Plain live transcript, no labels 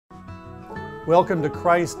Welcome to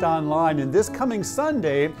Christ Online, and this coming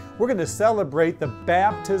Sunday, we're going to celebrate the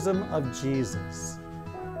baptism of Jesus.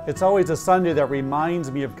 It's always a Sunday that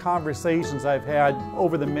reminds me of conversations I've had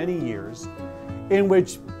over the many years in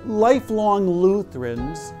which lifelong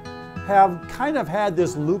Lutherans have kind of had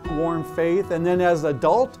this lukewarm faith, and then as an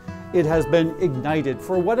adult, it has been ignited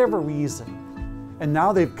for whatever reason. And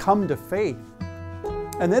now they've come to faith.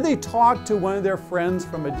 And then they talk to one of their friends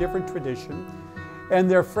from a different tradition, and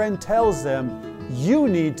their friend tells them, you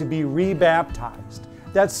need to be rebaptized.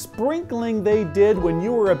 That sprinkling they did when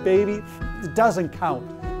you were a baby, it doesn't count.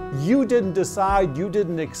 You didn't decide, you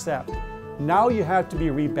didn't accept. Now you have to be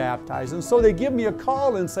rebaptized. And so they give me a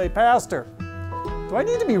call and say, Pastor, do I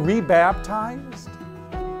need to be rebaptized?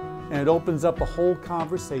 And it opens up a whole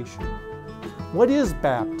conversation. What is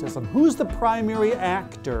baptism? Who's the primary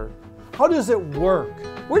actor? How does it work?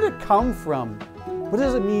 Where did it come from? What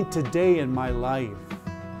does it mean today in my life?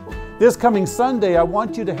 This coming Sunday, I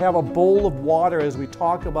want you to have a bowl of water as we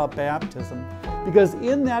talk about baptism, because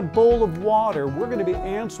in that bowl of water, we're going to be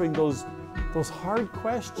answering those hard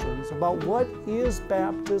questions about what is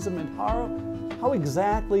baptism and how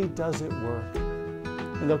exactly does it work.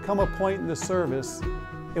 And there'll come a point in the service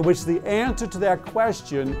in which the answer to that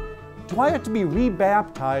question, do I have to be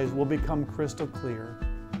rebaptized, will become crystal clear.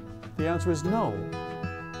 The answer is no.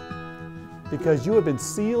 Because you have been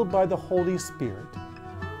sealed by the Holy Spirit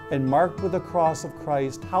and marked with the cross of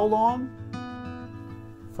Christ. How long?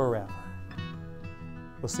 Forever.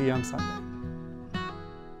 We'll see you on Sunday.